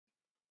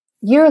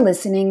You're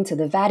listening to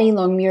the Vari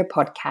Longmuir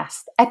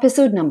podcast,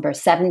 episode number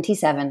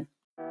 77.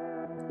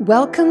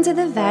 Welcome to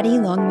the Vari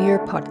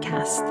Longmuir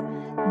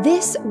podcast.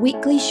 This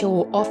weekly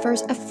show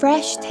offers a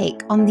fresh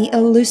take on the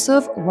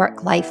elusive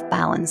work-life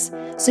balance,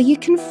 so you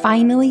can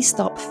finally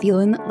stop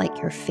feeling like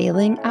you're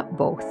failing at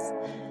both.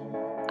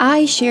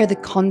 I share the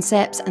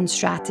concepts and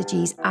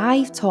strategies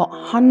I've taught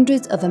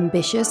hundreds of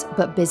ambitious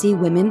but busy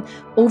women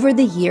over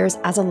the years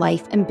as a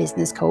life and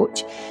business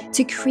coach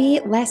to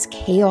create less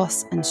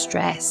chaos and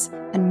stress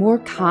and more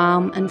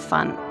calm and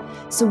fun,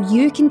 so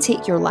you can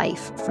take your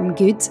life from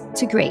good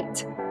to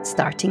great,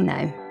 starting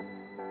now.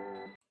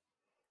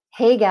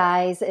 Hey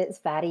guys, it's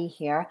Vari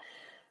here.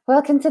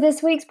 Welcome to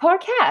this week's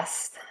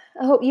podcast.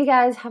 I hope you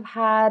guys have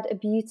had a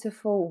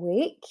beautiful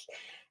week.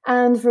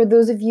 And for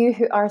those of you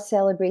who are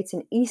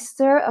celebrating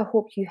Easter, I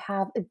hope you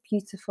have a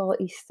beautiful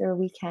Easter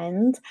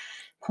weekend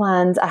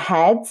planned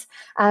ahead.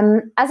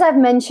 As I've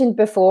mentioned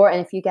before, and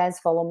if you guys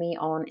follow me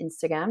on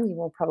Instagram, you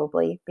will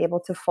probably be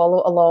able to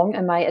follow along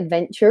in my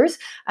adventures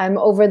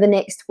over the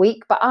next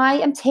week. But I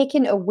am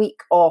taking a week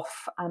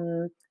off.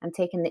 I'm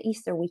taking the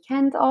Easter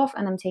weekend off,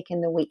 and I'm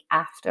taking the week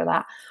after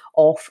that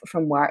off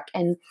from work.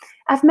 And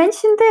I've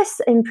mentioned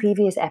this in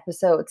previous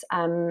episodes.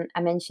 I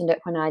mentioned it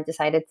when I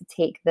decided to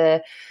take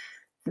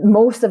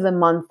most of the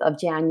month of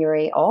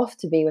January off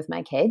to be with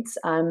my kids,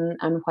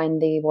 and when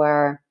they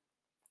were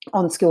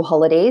on school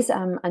holidays,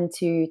 and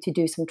to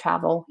do some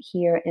travel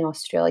here in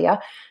Australia.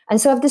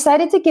 And so I've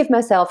decided to give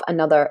myself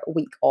another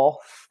week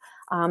off.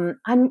 And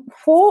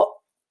what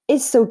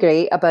is so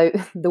great about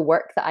the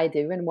work that I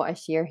do and what I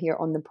share here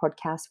on the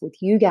podcast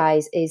with you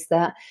guys is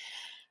that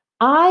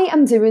I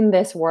am doing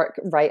this work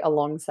right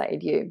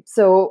alongside you.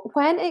 So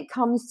when it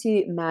comes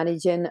to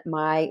managing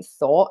my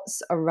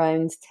thoughts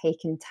around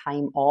taking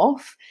time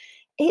off,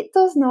 it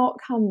does not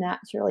come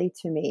naturally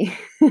to me.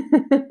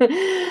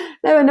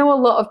 Now, I know a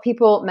lot of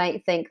people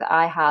might think that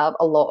I have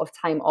a lot of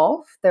time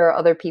off. There are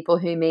other people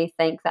who may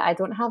think that I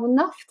don't have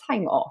enough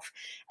time off.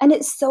 And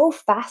it's so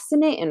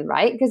fascinating,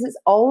 right? Because it's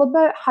all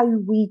about how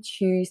we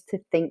choose to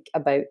think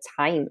about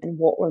time and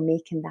what we're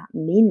making that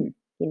mean.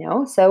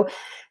 So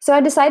I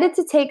decided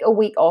to take a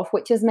week off,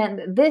 which has meant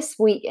that this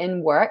week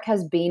in work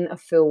has been a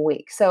full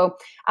week. So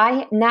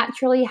I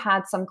naturally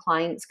had some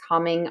clients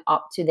coming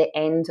up to the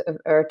end of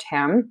our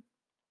term.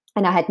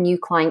 And I had new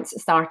clients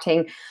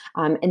starting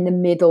in the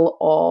middle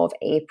of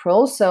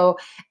April. So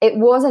it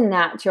was a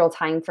natural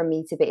time for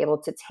me to be able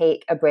to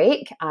take a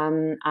break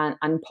and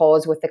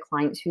pause with the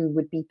clients who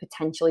would be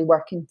potentially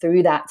working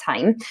through that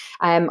time.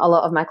 A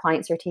lot of my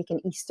clients are taking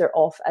Easter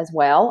off as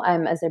well,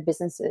 as their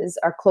businesses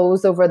are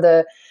closed over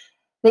the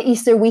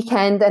Easter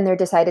weekend, and they're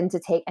deciding to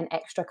take an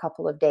extra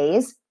couple of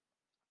days.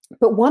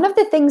 But one of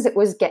the things that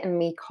was getting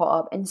me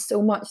caught up in so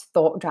much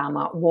thought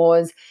drama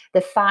was the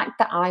fact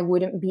that I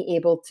wouldn't be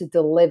able to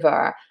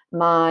deliver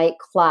my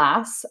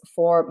class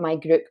for my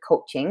group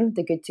coaching,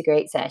 the Good to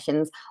Great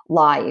sessions,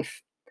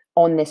 live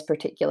on this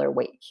particular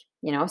week.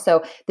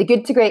 So the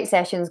Good to Great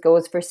sessions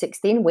goes for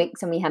 16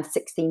 weeks, and we have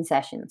 16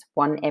 sessions,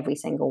 one every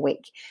single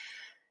week.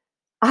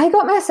 I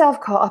got myself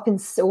caught up in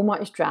so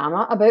much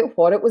drama about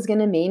what it was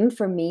going to mean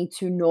for me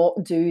to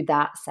not do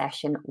that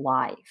session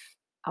live.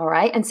 All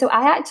right. And so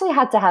I actually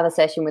had to have a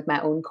session with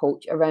my own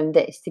coach around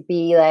this to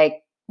be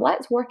like,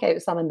 let's work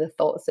out some of the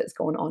thoughts that's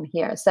going on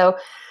here. So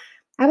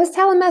I was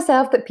telling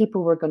myself that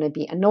people were going to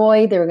be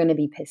annoyed. They were going to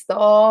be pissed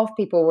off.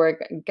 People were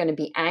going to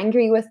be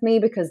angry with me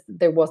because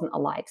there wasn't a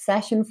live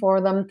session for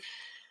them.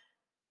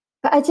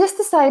 But I just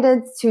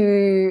decided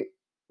to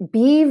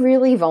be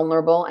really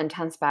vulnerable and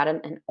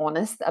transparent and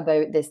honest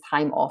about this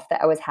time off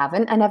that I was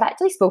having. And I've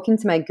actually spoken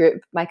to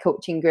my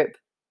coaching group,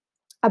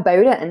 about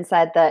it and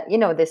said that,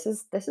 this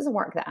is a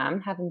work that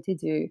I'm having to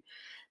do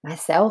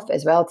myself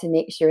as well, to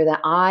make sure that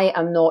I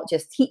am not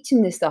just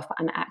teaching this stuff, but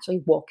I'm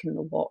actually walking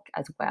the walk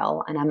as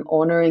well. And I'm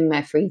honoring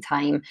my free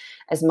time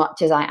as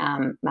much as I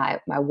am my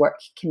work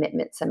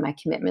commitments and my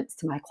commitments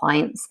to my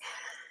clients.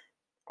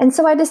 And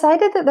so I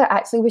decided that there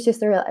actually was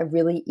just a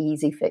really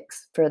easy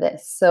fix for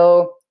this.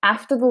 So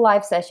after the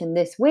live session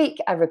this week,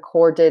 I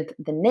recorded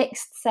the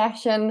next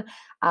session,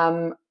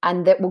 and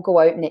that will go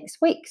out next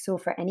week. So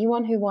for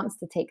anyone who wants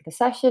to take the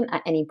session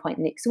at any point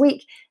next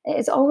week, it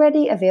is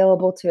already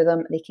available to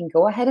them. They can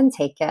go ahead and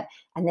take it,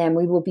 and then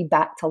we will be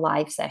back to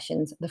live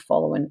sessions the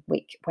following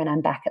week when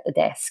I'm back at the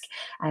desk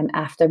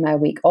after my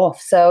week off.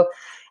 So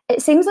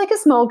it seems like a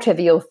small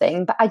trivial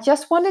thing, but I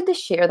just wanted to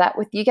share that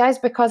with you guys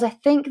because I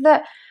think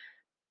that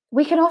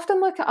we can often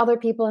look at other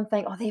people and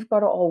think, oh, they've got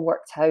it all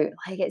worked out.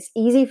 Like, it's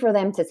easy for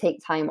them to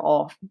take time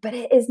off, but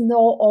it is not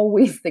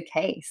always the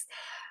case.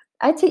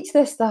 I teach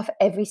this stuff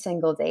every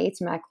single day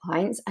to my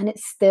clients, and it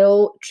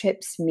still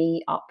trips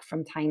me up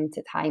from time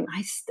to time.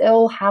 I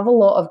still have a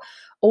lot of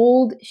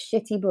old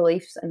shitty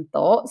beliefs and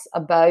thoughts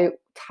about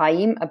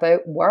time,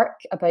 about work,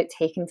 about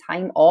taking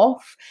time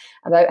off,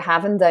 about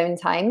having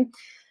downtime.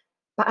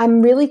 But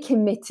I'm really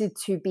committed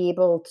to be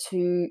able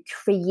to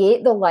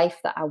create the life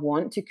that I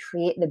want, to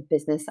create the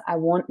business that I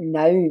want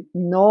now,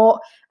 not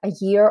a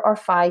year or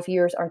 5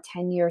 years or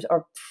 10 years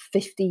or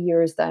 50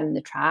 years down the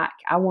track.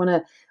 I want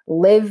to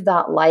live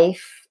that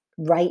life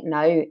right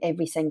now,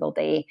 every single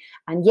day.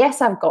 And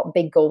yes, I've got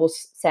big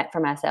goals set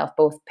for myself,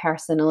 both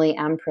personally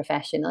and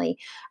professionally.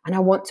 And I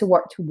want to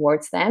work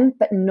towards them,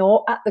 but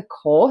not at the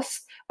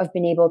cost of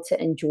being able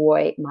to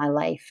enjoy my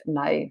life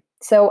now.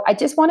 So I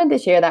just wanted to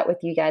share that with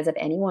you guys. If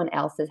anyone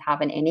else is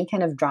having any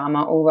kind of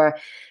drama over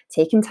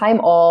taking time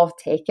off,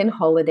 taking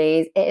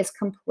holidays, it is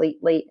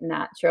completely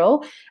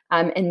natural.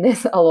 I'm in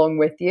this along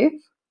with you.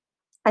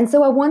 And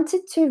so I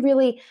wanted to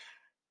really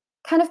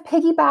kind of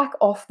piggyback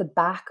off the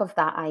back of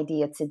that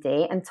idea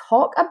today and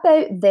talk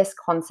about this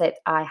concept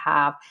I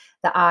have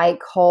that I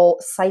call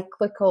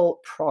cyclical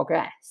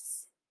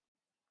progress.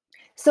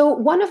 So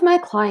one of my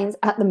clients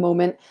at the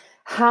moment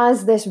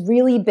has this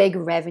really big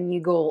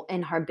revenue goal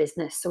in her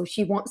business. So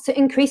she wants to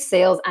increase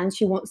sales and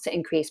she wants to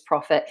increase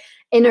profit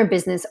in her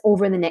business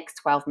over the next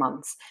 12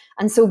 months.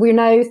 And so we're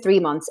now 3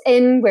 months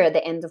in, we're at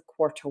the end of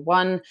quarter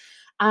one,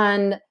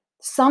 and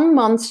some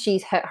months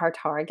she's hit her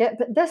target,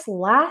 but this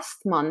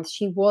last month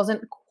she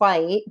wasn't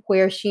quite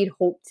where she'd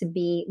hoped to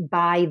be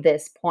by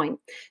this point.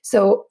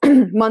 So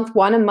month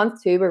 1 and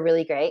month 2 were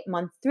really great.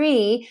 Month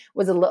 3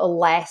 was a little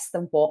less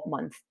than what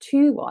month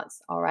 2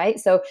 was. All right.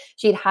 So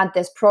she'd had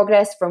this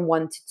progress from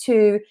 1 to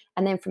 2,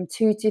 and then from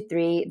 2 to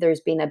 3,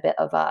 there's been a bit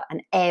of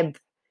an ebb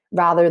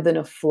rather than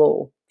a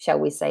flow, shall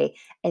we say,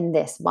 in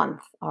this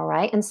month. All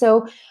right. And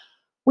so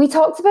we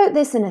talked about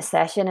this in a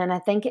session, and I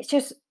think it's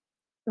just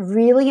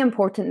really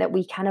important that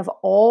we kind of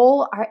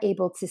all are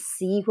able to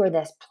see where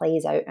this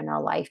plays out in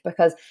our life,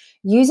 because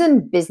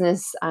using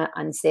business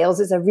and sales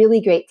is a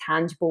really great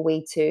tangible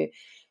way to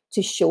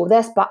show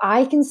this. But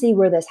I can see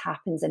where this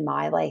happens in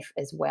my life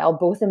as well,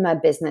 both in my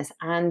business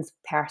and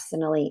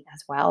personally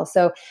as well.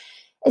 So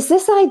it's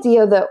this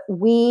idea that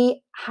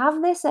we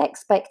have this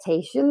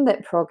expectation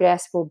that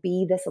progress will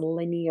be this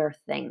linear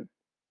thing.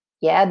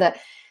 Yeah, that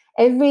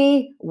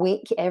every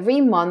week,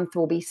 every month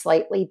will be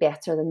slightly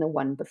better than the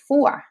one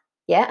before.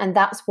 Yeah, and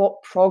that's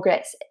what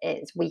progress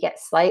is. We get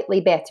slightly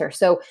better.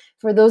 So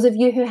for those of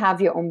you who have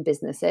your own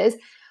businesses,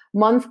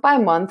 month by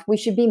month, we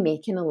should be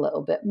making a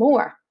little bit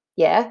more.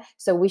 Yeah,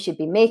 so we should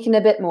be making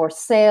a bit more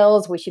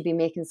sales. We should be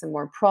making some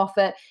more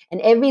profit.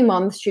 And every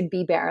month should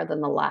be better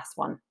than the last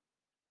one.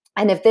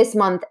 And if this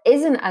month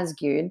isn't as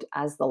good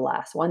as the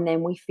last one,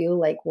 then we feel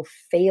like we've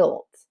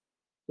failed.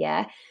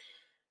 Yeah.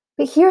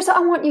 But here's what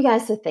I want you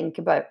guys to think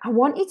about. I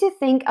want you to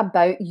think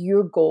about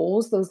your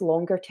goals, those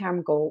longer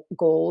term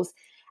goals,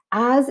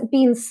 as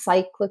being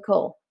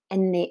cyclical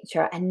in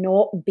nature and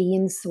not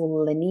being so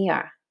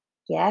linear.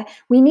 Yeah,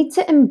 we need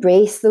to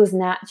embrace those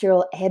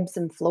natural ebbs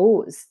and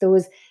flows,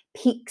 those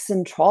peaks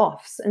and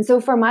troughs. And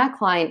so for my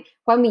client,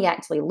 when we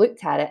actually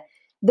looked at it,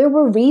 there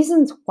were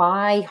reasons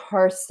why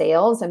her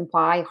sales and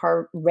why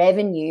her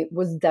revenue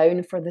was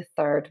down for the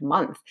third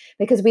month,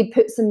 because we'd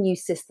put some new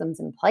systems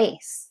in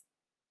place.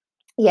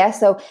 Yeah,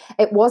 so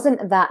it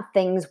wasn't that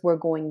things were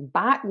going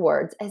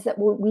backwards, is that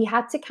we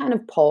had to kind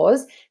of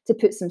pause to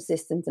put some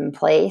systems in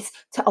place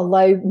to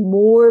allow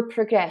more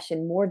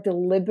progression, more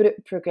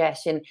deliberate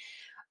progression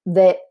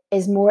that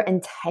is more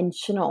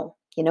intentional,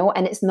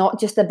 and it's not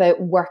just about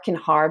working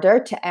harder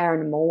to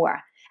earn more.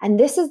 And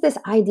this is this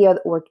idea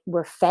that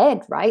we're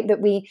fed, right? That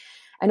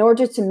in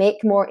order to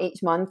make more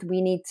each month,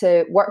 we need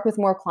to work with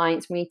more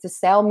clients, we need to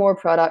sell more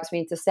products,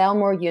 we need to sell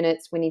more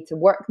units, we need to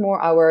work more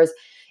hours.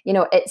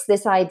 It's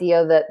this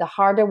idea that the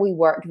harder we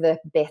work, the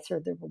better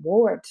the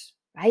reward,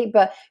 right?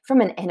 But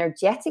from an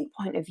energetic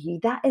point of view,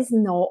 that is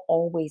not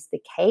always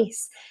the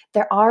case.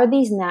 There are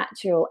these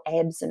natural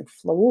ebbs and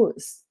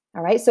flows,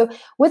 all right? So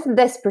with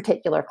this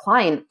particular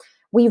client,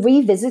 we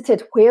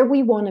revisited where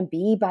we want to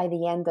be by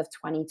the end of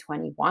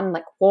 2021.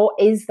 Like, what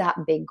is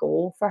that big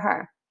goal for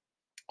her?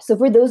 So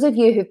for those of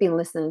you who've been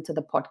listening to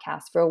the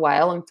podcast for a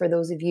while, and for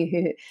those of you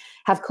who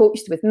have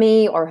coached with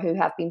me or who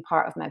have been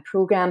part of my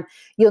program,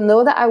 you'll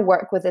know that I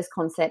work with this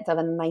concept of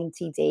a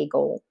 90-day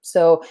goal.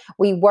 So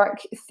we work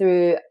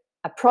through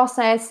a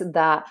process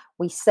that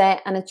we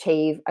set and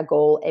achieve a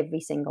goal every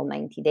single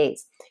 90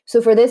 days.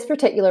 So for this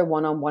particular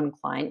one-on-one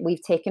client,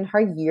 we've taken her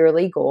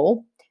yearly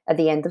goal at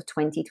the end of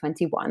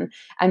 2021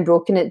 and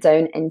broken it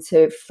down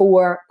into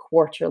 4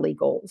 quarterly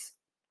goals.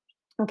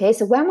 Okay,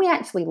 so when we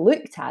actually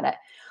looked at it,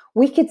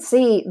 we could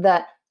see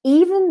that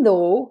even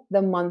though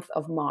the month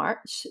of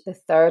March, the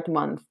third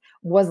month,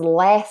 was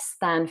less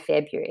than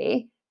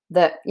February,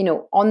 that,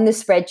 on the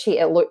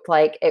spreadsheet, it looked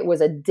like it was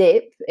a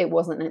dip, it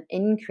wasn't an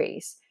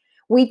increase,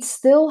 we'd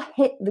still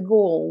hit the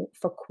goal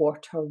for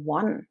quarter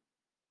one.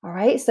 All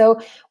right,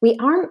 so we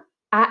aren't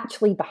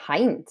actually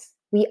behind.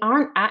 We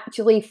aren't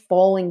actually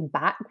falling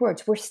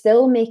backwards. We're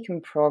still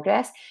making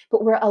progress,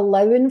 but we're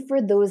allowing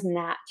for those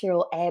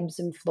natural ebbs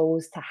and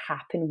flows to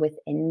happen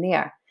within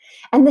there.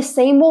 And the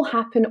same will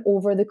happen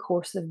over the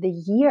course of the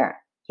year.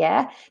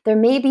 Yeah, there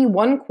may be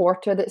one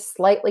quarter that's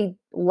slightly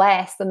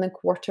less than the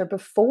quarter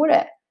before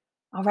it.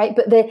 All right.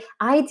 But the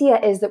idea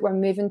is that we're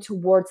moving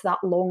towards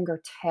that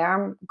longer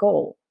term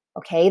goal.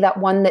 Okay. That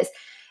one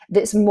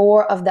that's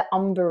more of the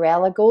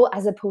umbrella goal,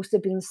 as opposed to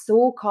being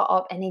so caught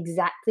up in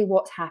exactly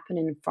what's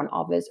happening in front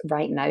of us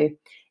right now.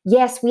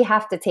 Yes, we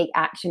have to take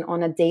action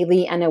on a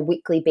daily and a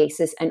weekly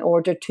basis in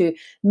order to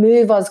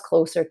move us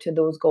closer to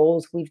those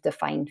goals we've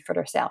defined for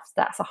ourselves.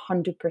 That's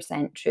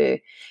 100% true.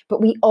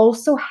 But we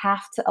also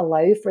have to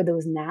allow for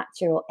those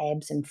natural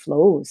ebbs and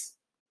flows.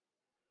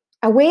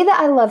 A way that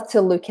I love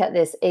to look at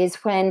this is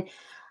when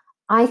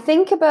I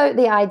think about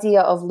the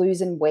idea of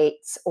losing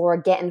weight or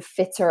getting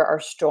fitter or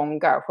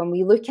stronger. When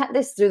we look at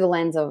this through the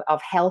lens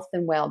of health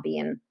and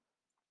well-being,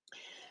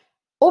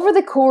 over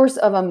the course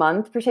of a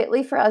month,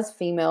 particularly for us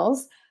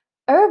females,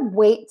 our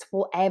weight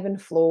will ebb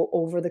and flow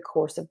over the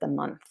course of the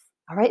month.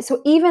 All right.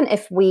 So even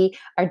if we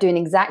are doing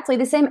exactly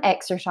the same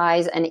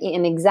exercise and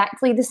eating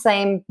exactly the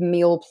same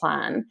meal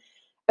plan,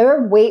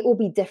 our weight will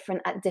be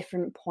different at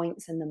different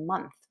points in the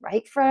month,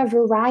 right? For a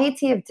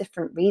variety of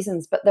different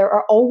reasons, but there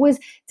are always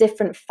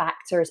different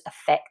factors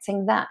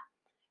affecting that.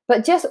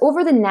 But just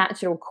over the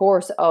natural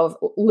course of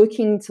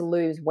looking to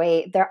lose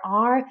weight, there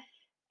are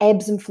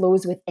ebbs and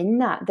flows within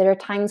that. There are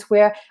times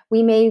where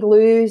we may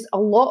lose a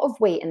lot of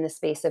weight in the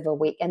space of a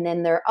week, and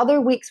then there are other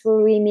weeks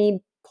where we may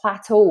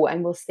plateau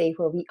and we'll stay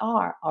where we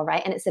are. All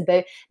right. And it's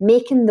about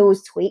making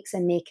those tweaks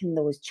and making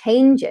those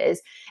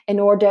changes in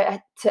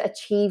order to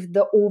achieve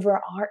the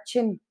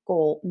overarching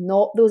goal,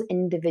 not those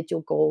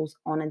individual goals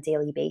on a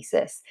daily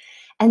basis.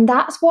 And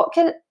that's what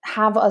can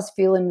have us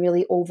feeling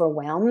really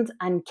overwhelmed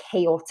and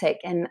chaotic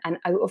and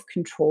out of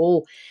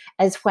control,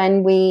 is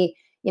when we,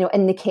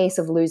 in the case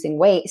of losing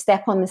weight,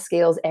 step on the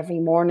scales every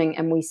morning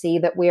and we see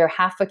that we are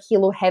half a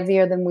kilo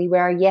heavier than we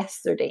were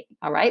yesterday.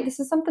 All right. This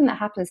is something that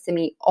happens to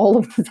me all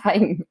of the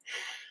time.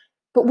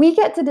 But we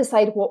get to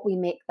decide what we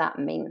make that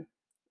mean.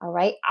 All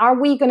right. Are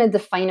we going to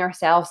define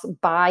ourselves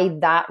by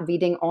that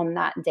reading on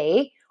that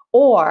day?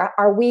 Or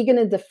are we going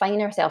to define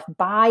ourselves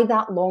by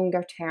that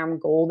longer term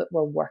goal that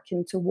we're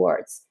working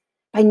towards?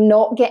 By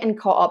not getting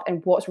caught up in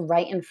what's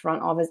right in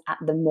front of us at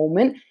the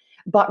moment,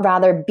 but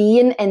rather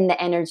being in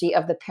the energy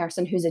of the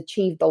person who's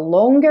achieved the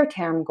longer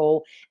term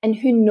goal and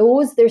who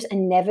knows there's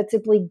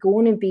inevitably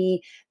going to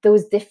be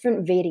those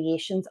different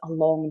variations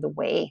along the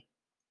way.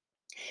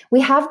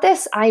 We have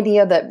this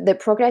idea that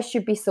progress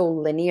should be so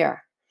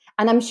linear.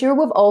 And I'm sure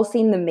we've all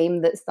seen the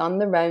meme that's done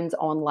the rounds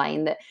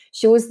online that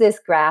shows this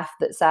graph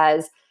that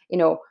says,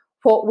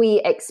 what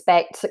we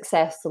expect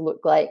success to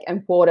look like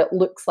and what it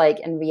looks like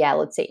in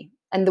reality.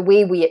 And the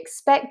way we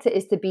expect it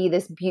is to be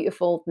this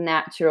beautiful,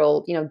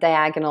 natural,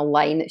 diagonal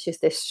line. It's just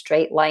this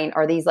straight line,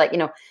 or these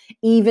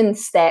even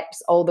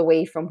steps all the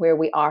way from where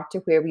we are to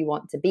where we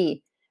want to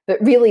be. But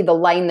really the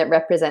line that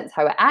represents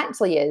how it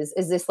actually is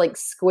this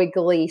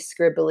squiggly,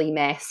 scribbly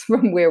mess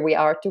from where we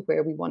are to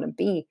where we want to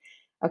be.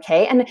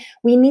 Okay. And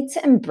we need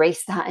to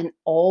embrace that in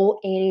all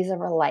areas of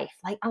our life.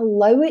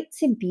 Allow it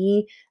to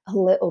be a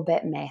little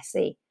bit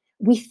messy.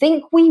 We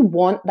think we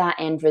want that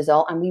end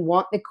result and we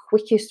want the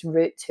quickest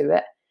route to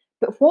it.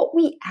 But what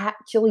we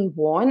actually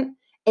want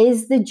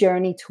is the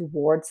journey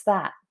towards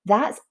that.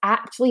 That's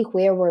actually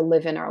where we're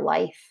living our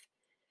life.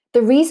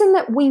 The reason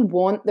that we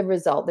want the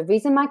result, the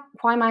reason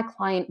why my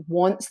client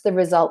wants the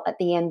result at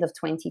the end of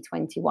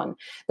 2021,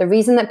 the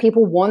reason that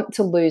people want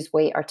to lose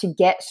weight or to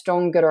get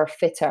stronger or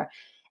fitter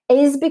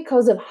is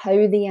because of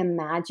how they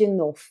imagine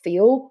they'll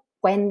feel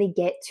when they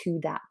get to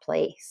that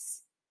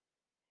place.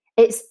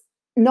 It's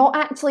not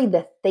actually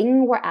the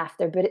thing we're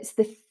after, but it's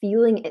the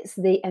feeling, it's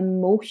the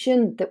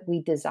emotion that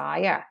we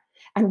desire.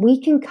 And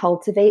we can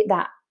cultivate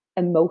that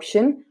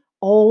emotion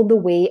all the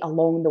way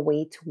along the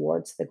way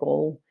towards the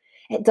goal.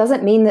 It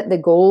doesn't mean that the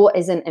goal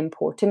isn't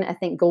important. I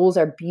think goals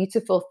are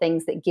beautiful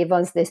things that give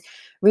us this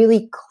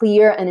really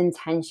clear and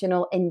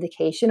intentional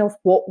indication of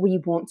what we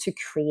want to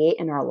create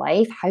in our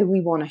life, how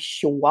we want to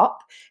show up,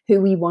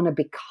 who we want to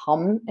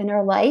become in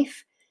our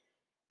life.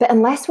 But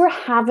unless we're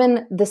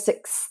having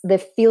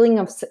the feeling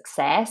of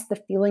success,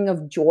 the feeling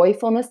of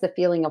joyfulness, the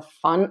feeling of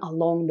fun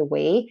along the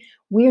way,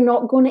 we're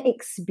not going to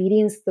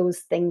experience those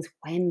things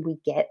when we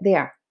get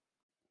there.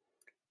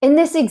 In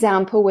this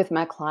example with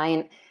my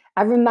client,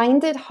 I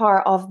reminded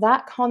her of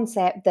that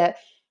concept that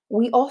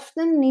we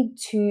often need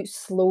to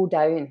slow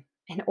down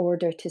in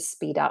order to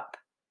speed up.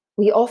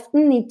 We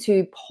often need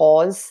to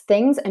pause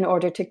things in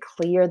order to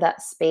clear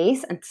that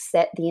space and to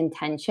set the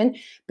intention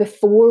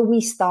before we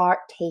start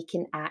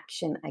taking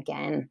action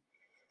again.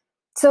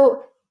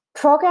 So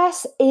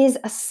progress is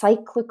a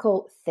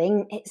cyclical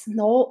thing. It's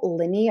not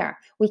linear.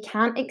 We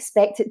can't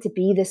expect it to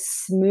be this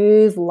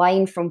smooth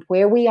line from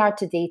where we are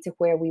today to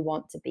where we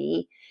want to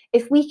be.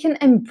 If we can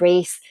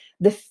embrace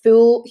the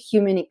full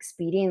human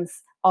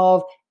experience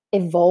of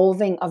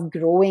evolving, of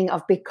growing,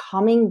 of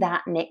becoming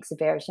that next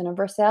version of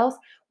ourselves,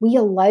 we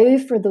allow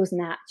for those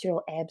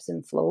natural ebbs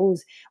and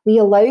flows. We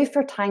allow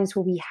for times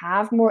where we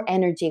have more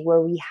energy, where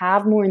we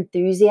have more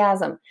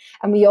enthusiasm.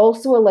 And we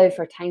also allow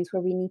for times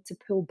where we need to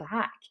pull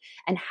back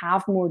and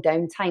have more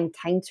downtime,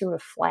 time to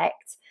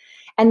reflect.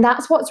 And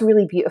that's what's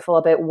really beautiful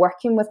about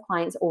working with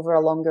clients over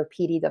a longer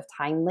period of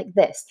time like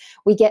this.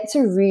 We get to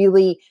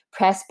really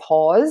press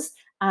pause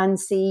and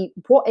see,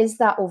 what is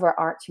that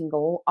overarching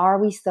goal? Are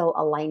we still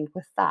aligned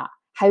with that?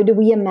 How do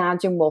we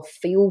imagine we'll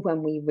feel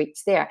when we reach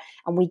there?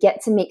 And we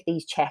get to make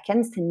these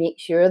check-ins to make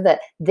sure that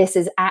this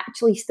is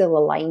actually still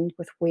aligned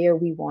with where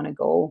we want to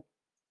go.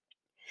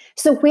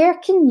 So where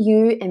can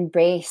you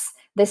embrace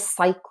this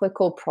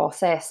cyclical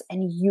process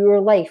in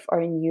your life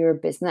or in your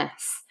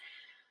business?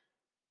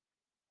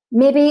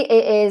 Maybe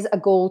it is a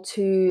goal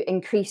to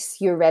increase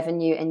your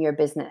revenue in your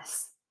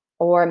business,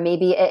 or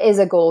maybe it is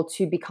a goal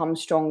to become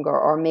stronger,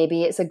 or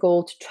maybe it's a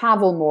goal to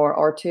travel more,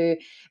 or to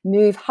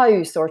move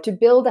house, or to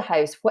build a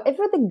house.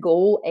 Whatever the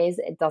goal is,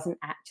 it doesn't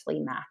actually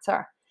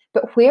matter.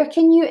 But where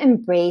can you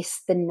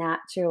embrace the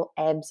natural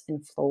ebbs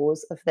and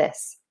flows of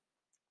this?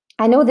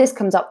 I know this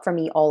comes up for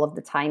me all of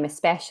the time,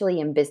 especially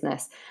in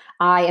business.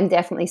 I am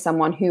definitely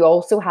someone who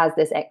also has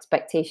this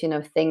expectation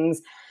of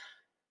things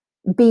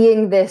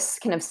being this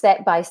kind of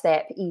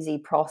step-by-step easy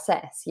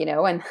process,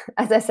 and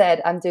as I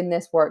said, I'm doing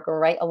this work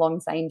right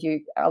alongside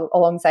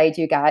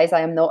you guys. I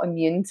am not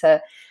immune to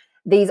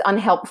these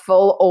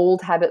unhelpful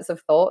old habits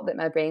of thought that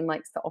my brain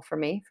likes to offer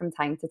me from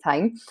time to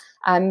time.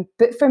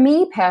 But for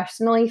me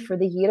personally, for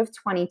the year of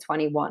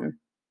 2021,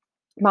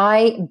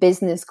 my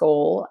business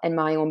goal in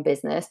my own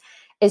business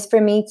is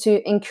for me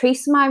to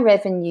increase my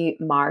revenue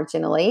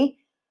marginally,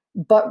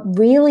 but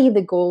really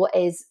the goal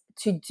is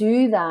to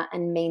do that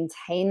and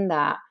maintain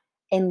that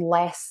in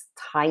less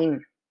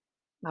time.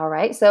 All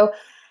right. So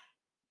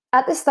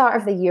at the start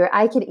of the year,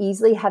 I could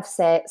easily have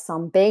set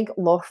some big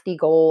lofty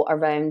goal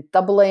around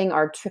doubling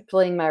or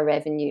tripling my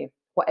revenue,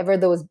 whatever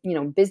those,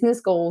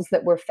 business goals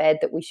that we're fed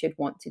that we should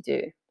want to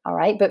do. All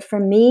right. But for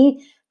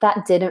me,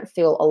 that didn't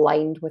feel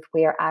aligned with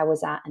where I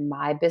was at in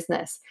my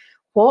business.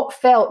 What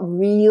felt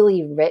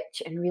really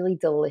rich and really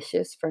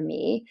delicious for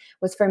me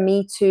was for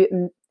me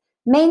to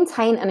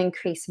maintain and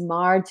increase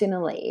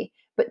marginally,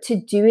 but to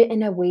do it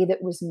in a way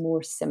that was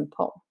more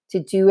simple,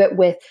 to do it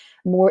with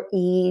more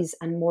ease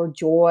and more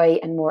joy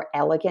and more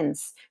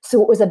elegance.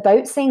 So it was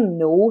about saying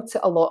no to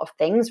a lot of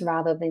things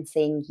rather than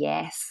saying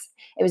yes.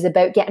 It was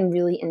about getting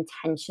really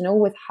intentional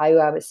with how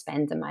I was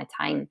spending my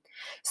time.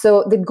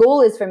 So the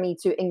goal is for me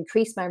to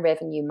increase my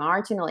revenue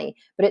marginally,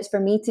 but it's for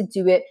me to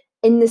do it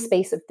in the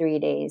space of 3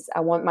 days.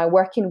 I want my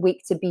working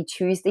week to be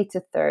Tuesday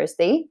to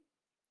Thursday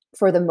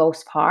for the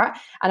most part.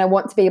 And I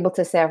want to be able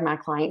to serve my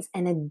clients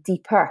in a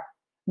deeper,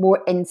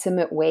 more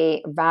intimate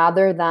way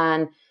rather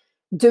than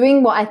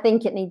doing what I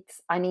think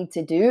I need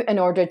to do in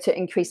order to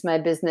increase my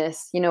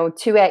business,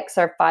 2x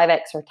or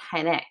 5x or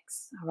 10x.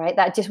 All right.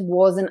 That just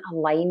wasn't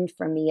aligned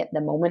for me at the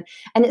moment.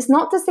 And it's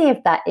not to say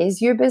if that is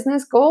your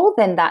business goal,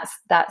 then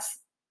that's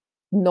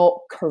not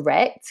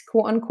correct,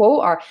 quote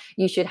unquote, or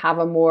you should have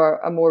a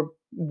more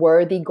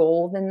worthy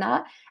goal than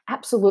that.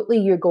 Absolutely,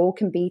 your goal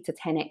can be to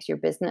 10x your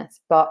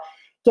business, but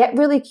get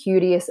really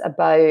curious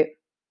about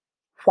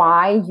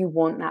why you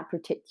want that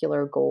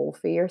particular goal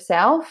for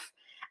yourself.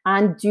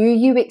 And do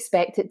you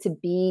expect it to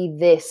be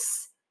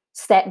this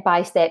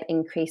step-by-step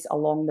increase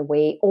along the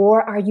way?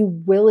 Or are you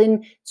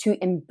willing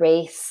to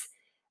embrace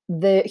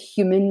the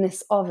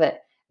humanness of it,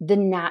 the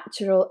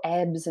natural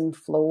ebbs and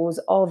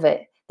flows of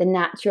it, the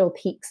natural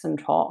peaks and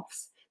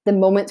troughs? The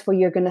moments where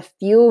you're going to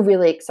feel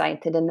really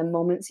excited and the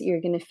moments that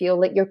you're going to feel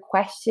like you're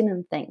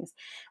questioning things.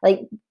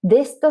 Like,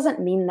 this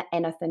doesn't mean that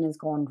anything has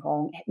gone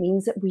wrong. It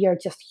means that we are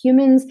just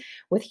humans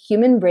with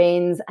human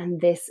brains, and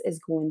this is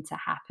going to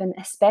happen,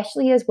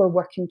 especially as we're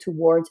working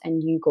towards a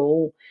new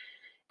goal.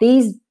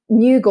 These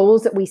new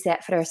goals that we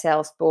set for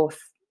ourselves, both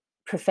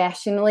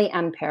professionally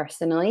and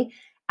personally,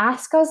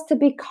 ask us to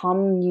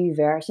become new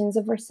versions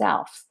of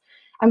ourselves.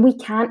 And we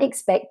can't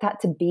expect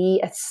that to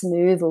be a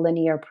smooth,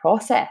 linear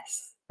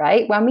process.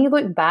 Right? When we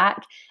look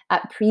back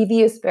at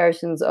previous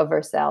versions of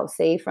ourselves,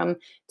 say from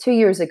 2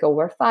 years ago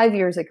or 5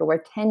 years ago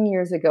or 10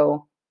 years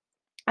ago,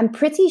 I'm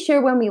pretty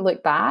sure when we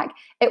look back,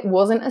 it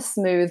wasn't a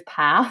smooth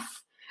path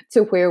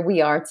to where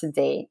we are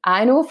today.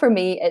 I know for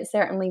me, it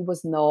certainly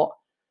was not.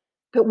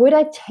 But would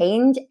I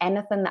change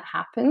anything that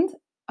happened?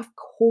 Of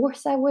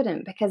course I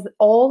wouldn't, because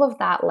all of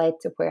that led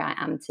to where I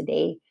am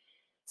today.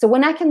 So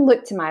when I can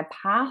look to my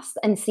past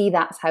and see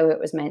that's how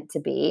it was meant to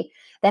be,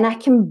 then I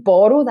can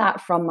borrow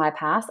that from my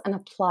past and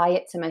apply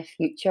it to my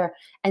future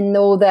and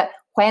know that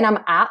when I'm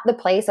at the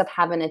place of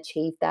having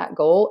achieved that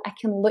goal, I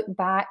can look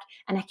back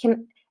and I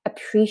can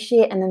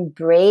appreciate and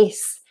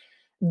embrace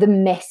the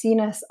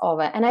messiness of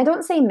it. And I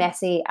don't say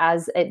messy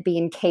as it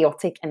being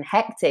chaotic and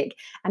hectic.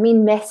 I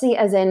mean messy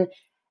as in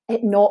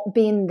it not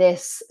being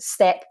this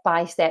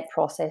step-by-step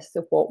process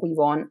of what we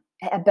want.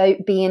 About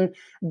being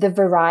the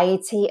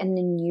variety and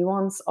the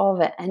nuance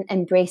of it, and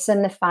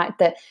embracing the fact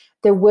that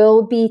there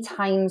will be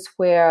times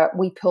where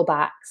we pull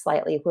back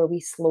slightly, where we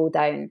slow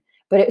down,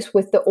 but it's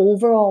with the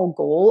overall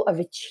goal of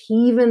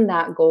achieving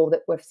that goal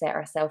that we've set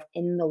ourselves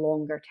in the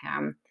longer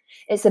term.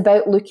 It's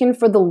about looking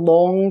for the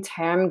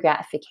long-term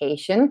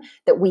gratification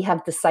that we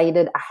have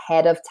decided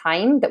ahead of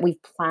time, that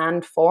we've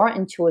planned for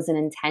and chosen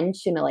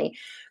intentionally,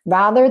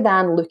 rather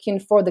than looking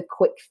for the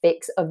quick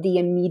fix of the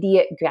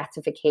immediate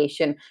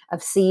gratification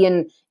of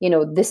seeing,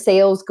 the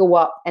sales go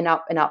up and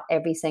up and up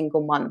every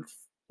single month.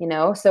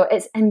 So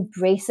it's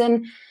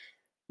embracing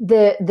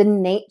the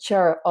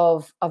nature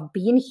of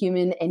being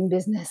human in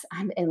business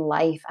and in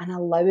life, and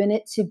allowing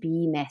it to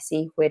be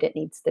messy where it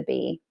needs to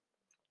be.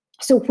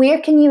 So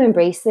where can you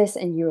embrace this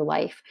in your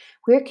life?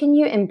 Where can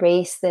you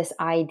embrace this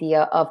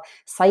idea of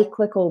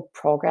cyclical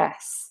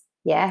progress?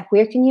 Yeah,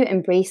 where can you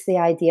embrace the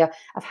idea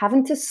of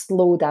having to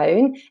slow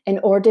down in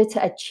order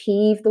to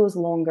achieve those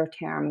longer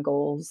term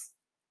goals?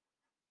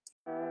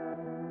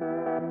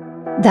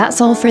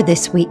 That's all for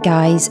this week,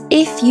 guys.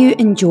 If you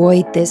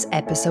enjoyed this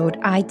episode,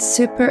 I'd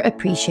super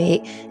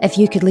appreciate if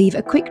you could leave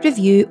a quick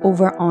review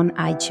over on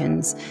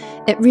iTunes.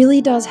 It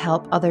really does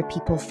help other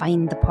people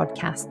find the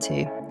podcast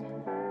too.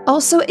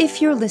 Also,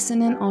 if you're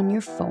listening on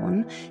your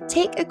phone,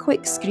 take a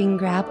quick screen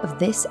grab of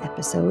this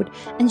episode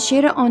and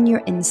share it on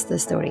your Insta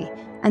story.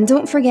 And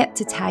don't forget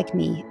to tag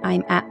me.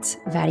 I'm at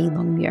Vary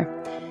Longmuir.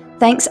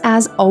 Thanks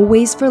as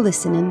always for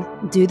listening.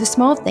 Do the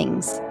small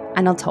things,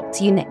 and I'll talk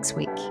to you next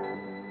week.